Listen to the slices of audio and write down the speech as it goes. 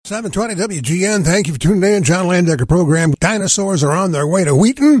720 WGN. Thank you for tuning in. John Landecker program. Dinosaurs are on their way to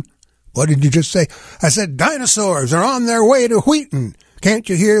Wheaton. What did you just say? I said dinosaurs are on their way to Wheaton. Can't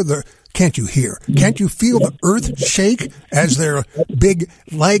you feel the earth shake as their big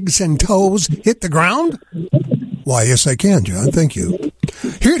legs and toes hit the ground? Why, yes, I can, John. Thank you.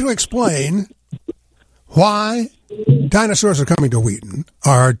 Here to explain why dinosaurs are coming to Wheaton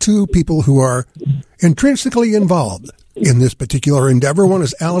are two people who are intrinsically involved in this particular endeavor. One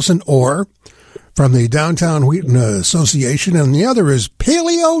is Allison Orr from the Downtown Wheaton Association, and the other is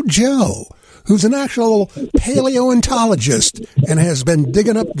Paleo Joe, who's an actual paleontologist and has been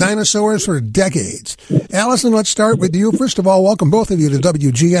digging up dinosaurs for decades. Allison, let's start with you. First of all, welcome both of you to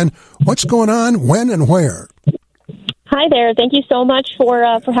WGN. What's going on, when, and where? Hi there. Thank you so much for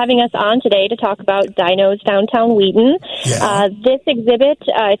having us on today to talk about dinos downtown Wheaton. Yeah. This exhibit,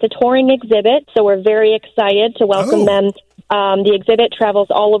 it's a touring exhibit, so we're very excited to welcome them. The exhibit travels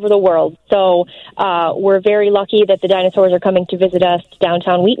all over the world, so we're very lucky that the dinosaurs are coming to visit us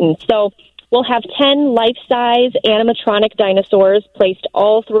downtown Wheaton. So we'll have 10 life-size animatronic dinosaurs placed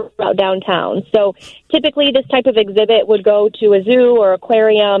all throughout downtown. So typically this type of exhibit would go to a zoo or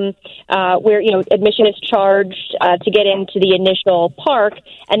aquarium where, admission is charged to get into the initial park,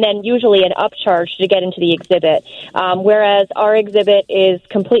 and then usually an upcharge to get into the exhibit. Whereas our exhibit is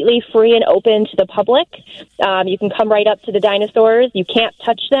completely free and open to the public. You can come right up to the dinosaurs. You can't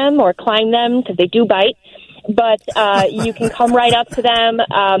touch them or climb them because they do bite. But you can come right up to them,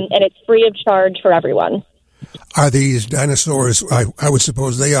 and it's free of charge for everyone. Are these dinosaurs, I would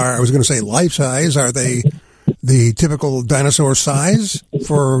suppose they are, I was going to say life-size, are they the typical dinosaur size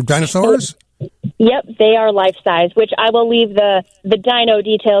for dinosaurs? Yep, they are life-size, which I will leave the dino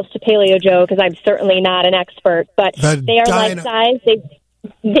details to Paleo Joe, because I'm certainly not an expert, but they are life-size.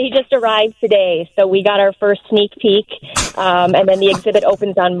 They just arrived today, so we got our first sneak peek, and then the exhibit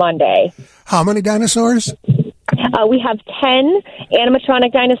opens on Monday. How many dinosaurs? We have 10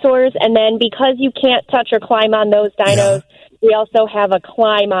 animatronic dinosaurs, and then because you can't touch or climb on those dinos, we also have a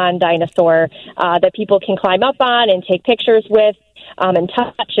climb-on dinosaur that people can climb up on and take pictures with and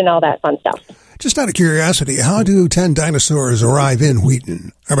touch and all that fun stuff. Just out of curiosity, how do 10 dinosaurs arrive in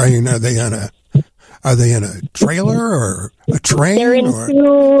Wheaton? I mean, are they in a trailer or a train? They're in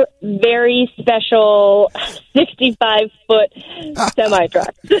two very special 65-foot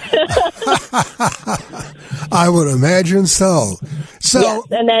semi-trucks. I would imagine so. Yes,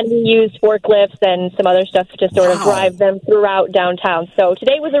 and then we used forklifts and some other stuff to sort of drive them throughout downtown. So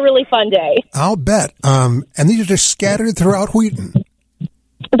today was a really fun day. I'll bet. And these are just scattered throughout Wheaton.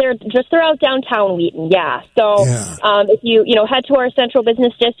 They're just throughout downtown Wheaton, yeah. So if you head to our central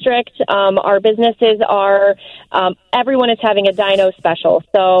business district, our businesses are, everyone is having a dino special.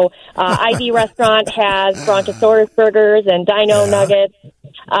 So IB Restaurant has Brontosaurus burgers and dino nuggets.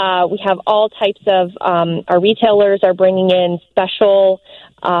 We have all types of, our retailers are bringing in special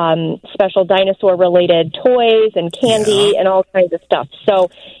dinosaur-related toys and candy and all kinds of stuff.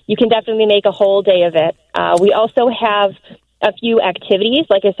 So you can definitely make a whole day of it. We also have a few activities.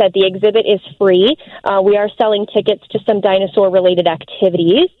 Like I said, the exhibit is free. We are selling tickets to some dinosaur-related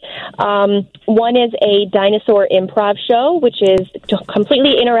activities. One is a dinosaur improv show, which is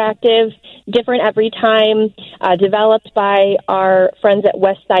completely interactive, different every time, developed by our friends at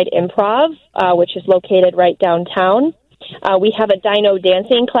Westside Improv, which is located right downtown. We have a dino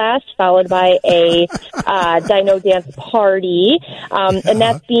dancing class followed by a dino dance party, and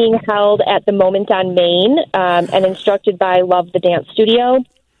that's being held at the Moment on Main and instructed by Love the Dance Studio.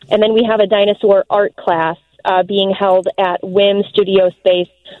 And then we have a dinosaur art class being held at WIM Studio Space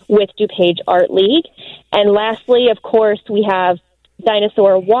with DuPage Art League. And lastly, of course, we have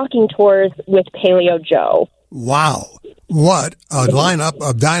dinosaur walking tours with Paleo Joe. Wow. What a lineup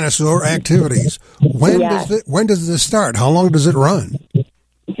of dinosaur activities. When does this start? How long does it run?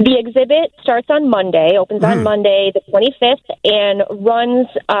 The exhibit starts on Monday, opens on Monday the 25th, and runs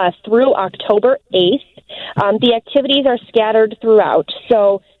through October 8th. The activities are scattered throughout.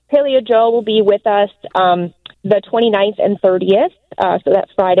 So Paleo Joe will be with us the 29th and 30th, so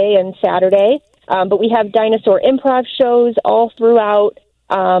that's Friday and Saturday. But we have dinosaur improv shows all throughout,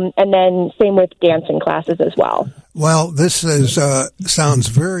 and then same with dancing classes as well. Well, this sounds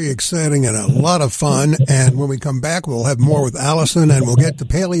very exciting and a lot of fun. And when we come back, we'll have more with Allison, and we'll get to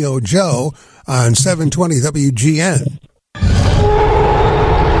Paleo Joe on 720 WGN.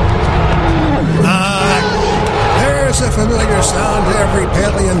 There's a familiar sound to every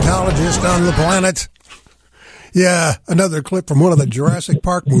paleontologist on the planet. Yeah, another clip from one of the Jurassic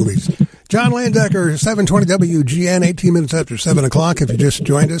Park movies. John Landecker, 720 WGN, 18 minutes after 7 o'clock. If you just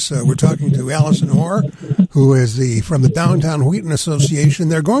joined us, we're talking to Allison Orr, who is from the Downtown Wheaton Association.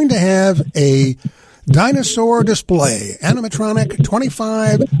 They're going to have a dinosaur display, animatronic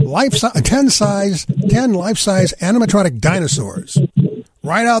 10 life-size animatronic dinosaurs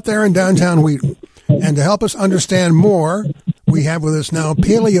right out there in Downtown Wheaton. And to help us understand more, we have with us now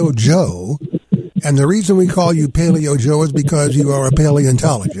Paleo Joe. And the reason we call you Paleo Joe is because you are a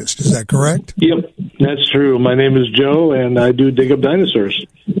paleontologist. Is that correct? Yep, that's true. My name is Joe, and I do dig up dinosaurs.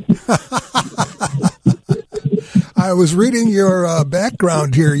 I was reading your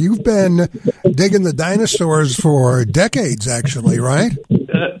background here. You've been digging the dinosaurs for decades, actually, right?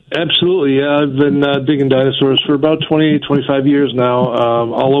 Absolutely, yeah. I've been digging dinosaurs for about 20, 25 years now,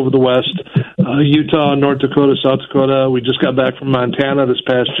 all over the West. Utah, North Dakota, South Dakota. We just got back from Montana this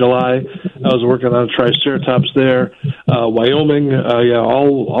past July. I was working on a Triceratops there. Wyoming,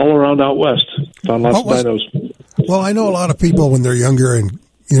 all around out west. Found lots of dinos. Well, I know a lot of people when they're younger and,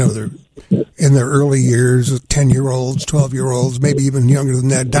 they're in their early years, 10-year-olds, 12-year-olds, maybe even younger than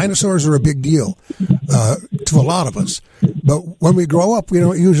that. Dinosaurs are a big deal to a lot of us. But when we grow up, we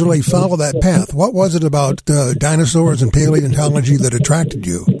don't usually follow that path. What was it about dinosaurs and paleontology that attracted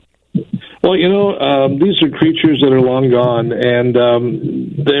you? Well, these are creatures that are long gone, and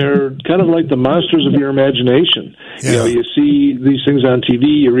they're kind of like the monsters of your imagination. Yeah. You see these things on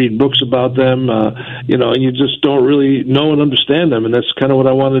TV, you read books about them, and you just don't really know and understand them. And that's kind of what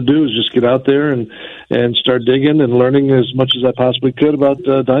I want to do, is just get out there and start digging and learning as much as I possibly could about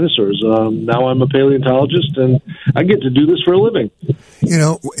dinosaurs. Now I'm a paleontologist, and I get to do this for a living.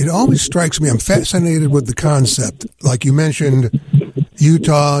 It always strikes me, I'm fascinated with the concept, like you mentioned,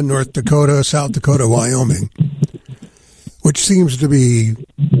 Utah, North Dakota, South Dakota, Wyoming, which seems to be,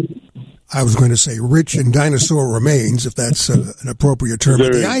 I was going to say, rich in dinosaur remains, if that's an appropriate term.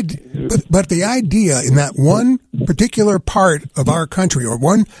 But the idea in that one particular part of our country, or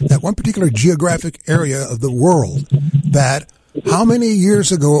that one particular geographic area of the world, that how many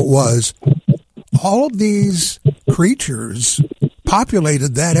years ago it was, all of these creatures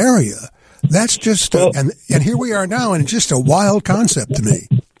populated that area. That's just, and here we are now, and it's just a wild concept to me.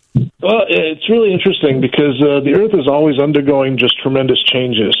 Well, it's really interesting because the Earth is always undergoing just tremendous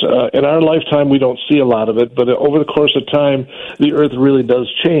changes. In our lifetime, we don't see a lot of it, but over the course of time, the Earth really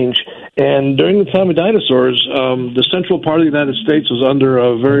does change. And during the time of dinosaurs, the central part of the United States was under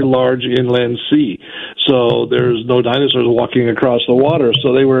a very large inland sea. So there's no dinosaurs walking across the water,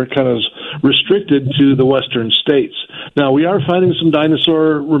 so they were kind of restricted to the western states. Now, we are finding some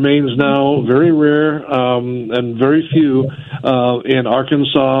dinosaur remains now, very rare and very few, in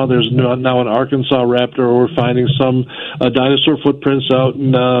Arkansas. There's now an Arkansas raptor. We're finding some dinosaur footprints out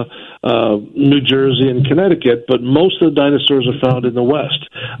in New Jersey and Connecticut, but most of the dinosaurs are found in the West.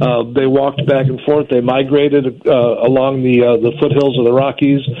 They walked back and forth. They migrated along the foothills of the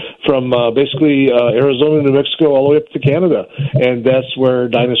Rockies from basically Arizona, New Mexico, all the way up to Canada, and that's where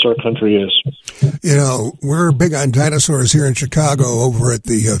dinosaur country is. We're big on dinosaurs here in Chicago over at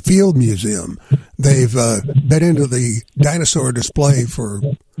the Field Museum. They've been into the dinosaur display for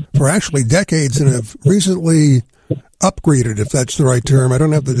actually decades and have recently upgraded, if that's the right term. I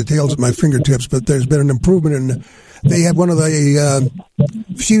don't have the details at my fingertips, but there's been an improvement in. They have one of the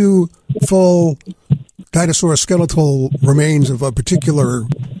few full dinosaur skeletal remains of a particular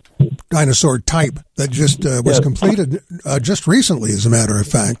dinosaur type that just was completed just recently, as a matter of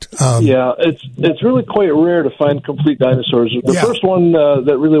fact. It's really quite rare to find complete dinosaurs. The first one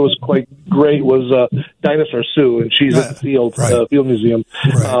that really was quite great was Dinosaur Sue, and she's at the Field Museum.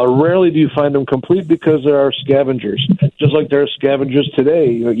 Right. Rarely do you find them complete because there are scavengers. Just like there are scavengers today,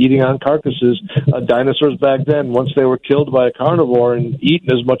 eating on carcasses. Dinosaurs back then, once they were killed by a carnivore and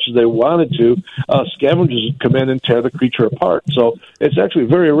eaten as much as they wanted to, scavengers would come in and tear the creature apart. So it's actually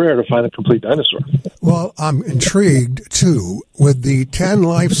very rare to find a complete dinosaur. Well, I'm intrigued, too, with the 10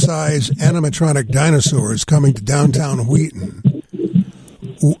 life-size animatronic dinosaurs coming to Downtown Wheaton.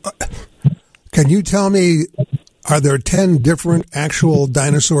 Can you tell me, are there 10 different actual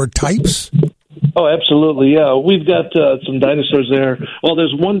dinosaur types? Oh, absolutely, yeah. We've got some dinosaurs there. Well,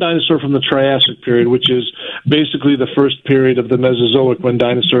 there's one dinosaur from the Triassic period, which is basically the first period of the Mesozoic when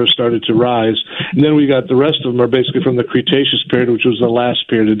dinosaurs started to rise. And then we got the rest of them are basically from the Cretaceous period, which was the last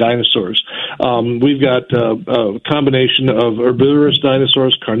period of dinosaurs. We've got a combination of herbivorous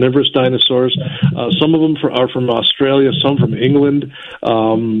dinosaurs, carnivorous dinosaurs. Some of them are from Australia, some from England.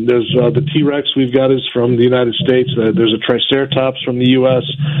 There's the T-Rex we've got is from the United States. There's a Triceratops from the U.S.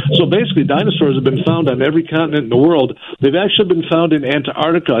 So basically, dinosaurs have have been found on every continent in the world. They've actually been found in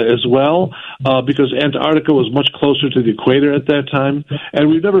Antarctica as well, because Antarctica was much closer to the equator at that time. And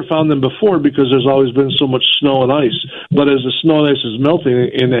we've never found them before because there's always been so much snow and ice. But as the snow and ice is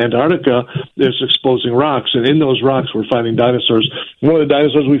melting in Antarctica, it's exposing rocks. And in those rocks, we're finding dinosaurs. One of the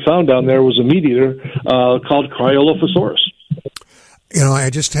dinosaurs we found down there was a meat eater called Cryolophosaurus. You know, I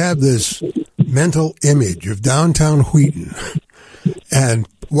just have this mental image of Downtown Wheaton, and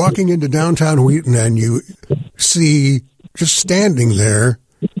walking into Downtown Wheaton, and you see just standing there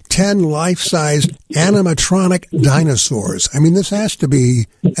 10 life-size animatronic dinosaurs. I mean, this has to be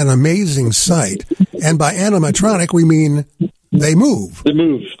an amazing sight. And by animatronic, we mean they move. They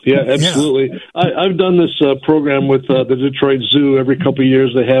move. Yeah, absolutely. Yeah. I've done this program with the Detroit Zoo. Every couple of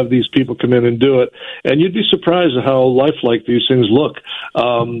years they have these people come in and do it. And you'd be surprised at how lifelike these things look.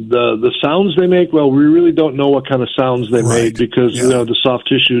 The sounds they make, well, we really don't know what kind of sounds they make because you know, the soft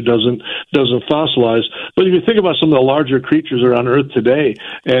tissue doesn't fossilize. But if you think about some of the larger creatures that are on Earth today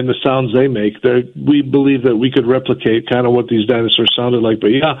and the sounds they make, we believe that we could replicate kind of what these dinosaurs sounded like. But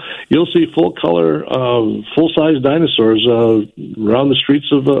yeah, you'll see full-color, full-size dinosaurs around the streets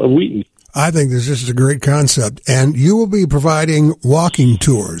of Wheaton. I think this is a great concept. And you will be providing walking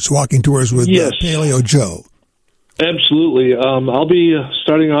tours with Paleo Joe. Absolutely. I'll be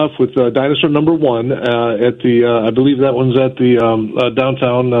starting off with dinosaur number 1 at the, I believe that one's at the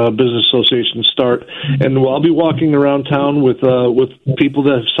Downtown Business Association start. And I'll be walking around town with people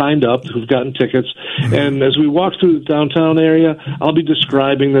that have signed up, who've gotten tickets. And as we walk through the downtown area, I'll be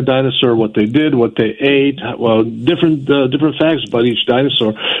describing the dinosaur, what they did, what they ate, well, different facts about each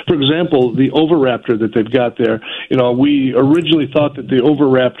dinosaur. For example, the oviraptor that they've got there, you know, we originally thought that the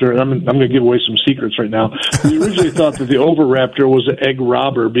oviraptor, and I'm going to give away some secrets right now. We originally thought that the oviraptor was an egg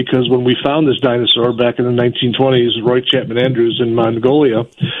robber because when we found this dinosaur back in the 1920s, Roy Chapman Andrews in Mongolia,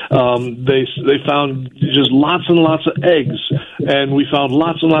 they found just lots and lots of eggs, and we found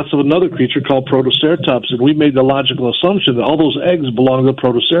lots and lots of another creature called Protoceratops, and we made the logical assumption that all those eggs belong to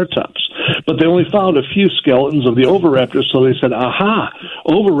Protoceratops. But they only found a few skeletons of the oviraptor, so they said, aha,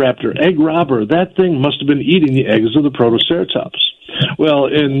 oviraptor, egg robber, that thing must have been eating the eggs of the Protoceratops. Well,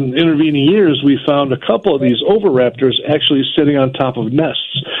 in intervening years, we found a couple of these oviraptors actually sitting on top of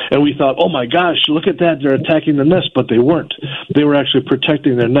nests. And we thought, oh my gosh, look at that, they're attacking the nest, but they weren't. They were actually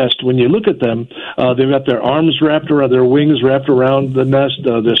protecting their nest. When you look at them, they've got their arms wrapped around, their wings wrapped around the nest,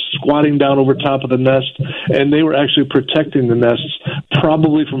 they're squatting down over top of the nest, and they were actually protecting the nests,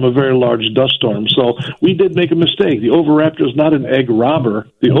 probably from a very large dust storm. So we did make a mistake. The oviraptor is not an egg robber.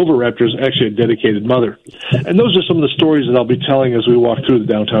 The oviraptor is actually a dedicated mother. And those are some of the stories that I'll be telling as we walk through the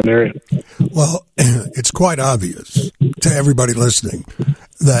downtown area. Well, it's quite obvious to everybody listening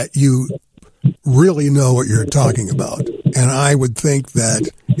that you really know what you're talking about. And I would think that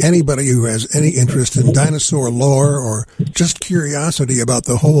anybody who has any interest in dinosaur lore or just curiosity about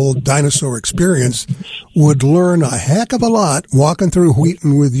the whole dinosaur experience would learn a heck of a lot walking through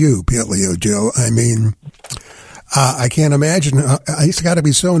Wheaton with you, Paleo Joe. I mean, I can't imagine. It's got to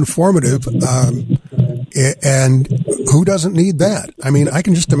be so informative. And who doesn't need that? I mean, I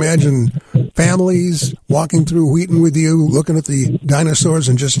can just imagine families walking through Wheaton with you, looking at the dinosaurs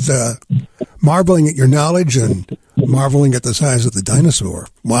and just marveling at your knowledge and marveling at the size of the dinosaur.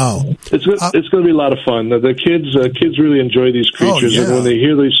 Wow. It's going to be a lot of fun. The kids really enjoy these creatures. And when they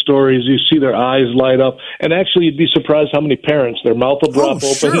hear these stories, you see their eyes light up. And actually, you'd be surprised how many parents, their mouth will drop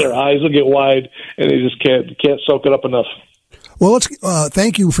open, their eyes will get wide, and they just can't soak it up enough. Well, let's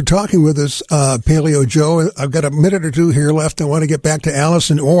thank you for talking with us, Paleo Joe. I've got a minute or two here left. I want to get back to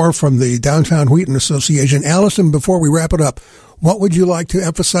Allison Orr from the Downtown Wheaton Association. Allison, before we wrap it up, what would you like to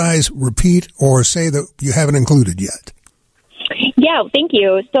emphasize, repeat, or say that you haven't included yet? Yeah, thank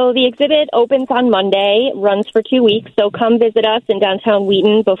you. So the exhibit opens on Monday, runs for 2 weeks. So come visit us in Downtown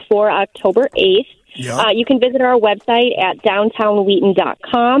Wheaton before October 8th. Yeah. You can visit our website at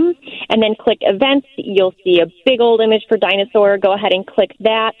downtownwheaton.com and then click events. You'll see a big old image for dinosaur. Go ahead and click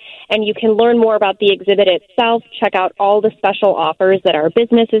that, and you can learn more about the exhibit itself. Check out all the special offers that our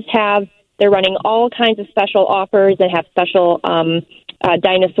businesses have. They're running all kinds of special offers and have special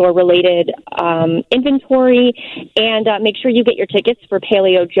dinosaur-related inventory. And make sure you get your tickets for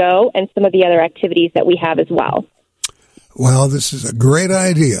Paleo Joe and some of the other activities that we have as well. Well, this is a great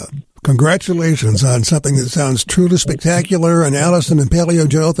idea. Congratulations on something that sounds truly spectacular. And Allison and Paleo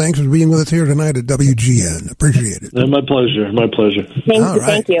Joe, thanks for being with us here tonight at WGN. Appreciate it. My pleasure. My pleasure.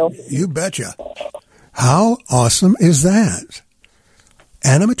 Thank you. You betcha. How awesome is that?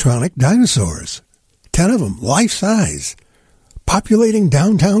 Animatronic dinosaurs. 10 of them, life-size, populating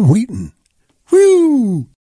downtown Wheaton. Woo!